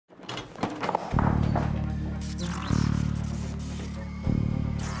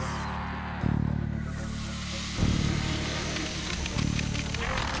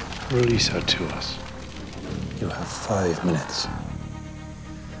Release her to us. You have 5 minutes.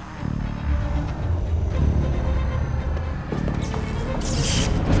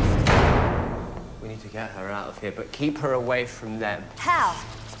 We need to get her out of here, but keep her away from them. How?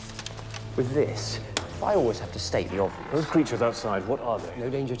 With this, I always have to state the obvious. Those creatures outside, what are they? No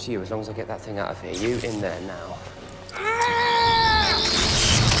danger to you as long as I get that thing out of here. You in there now.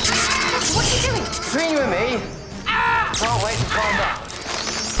 What are you doing? Between you and me, can't wait to find out.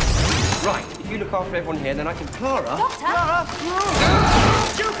 Right, if you look after everyone here, then I can... Clara? Doctor? Clara?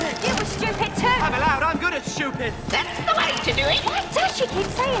 Stupid! You were stupid too! I'm allowed, I'm good at stupid. That's the way to do it. Why does she keep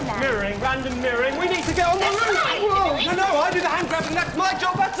saying that? Mirroring, random mirroring. We need to get on the roof. Whoa. No, I do the hand grabbing. That's my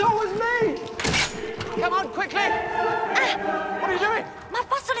job. That's always me. Come on, quickly. What are you doing? My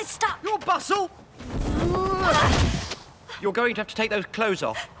bustle is stuck. Your bustle? You're going to have to take those clothes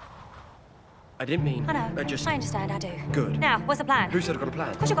off. I didn't mean... I know. Just... I understand, I do. Good. Now, what's the plan? Who said I've got a plan?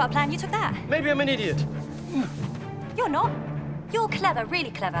 Of course you've got a plan. You took that. Maybe I'm an idiot. You're not. You're clever, really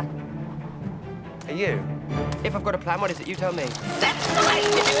clever. Are you? If I've got a plan, what is it? You tell me. That's the way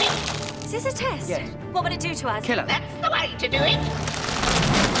to do it. Is this a test? Yes. What would it do to us? Kill her. That's the way to do it.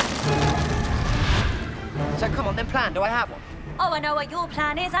 So come on, then plan. Do I have one? Oh, I know what your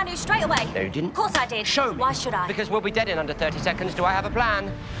plan is. I knew straight away. No, you didn't. Of course I did. Show me. Why should I? Because we'll be dead in under 30 seconds. Do I have a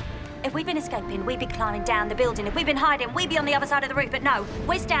plan? If we'd been escaping, we'd be climbing down the building. If we'd been hiding, we'd be on the other side of the roof. But no,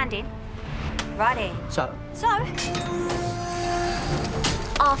 we're standing right here. So? So?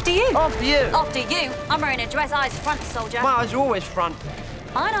 After you. After you. After you. I'm wearing a dress, eyes front, soldier. My eyes are always front.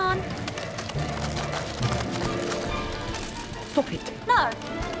 Mine on. Stop it. No.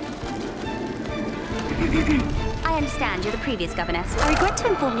 I understand you're the previous governess. I regret to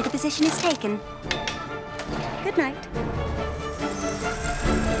inform you the position is taken. Good night.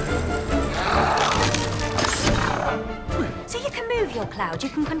 So you can move your cloud, you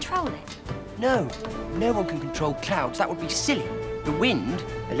can control it. No, no one can control clouds. That would be silly. The wind,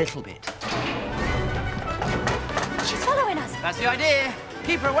 a little bit. She's following us. That's the idea.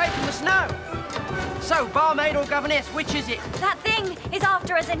 Keep her away from the snow. So, barmaid or governess, which is it? That thing is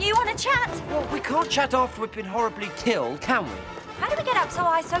after us and you want to chat. Well, we can't chat after we've been horribly killed, can we? How do we get up so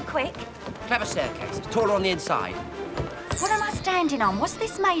high so quick? Clever staircase. It's taller on the inside. What am I standing on? What's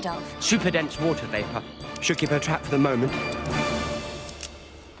this made of? Super dense water vapour. Should keep her trapped for the moment.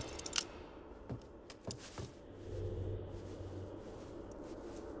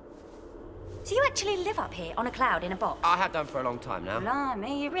 So you actually live up here on a cloud in a box? I have done for a long time now.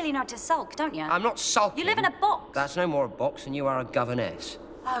 Blimey, you really know to sulk, don't you? I'm not sulking. You live in a box. That's no more a box than you are a governess.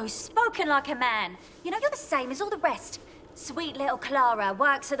 Oh, spoken like a man. You know, you're the same as all the rest. Sweet little Clara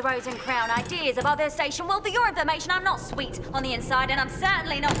works at the Rose and Crown. Ideas above their station. Well, for your information, I'm not sweet on the inside, and I'm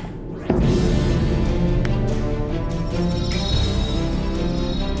certainly not...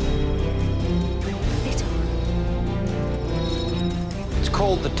 Little. It's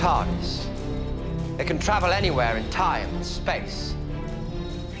called the TARDIS. It can travel anywhere in time and space.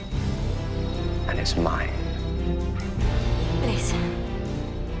 And it's mine. Liz.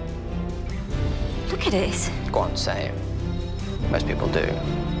 Look at this. Go on, say it. Most people do.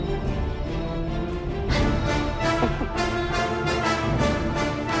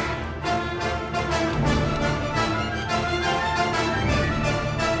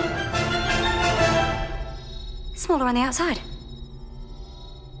 Smaller on the outside.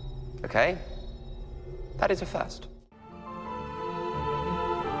 Okay? That is a first.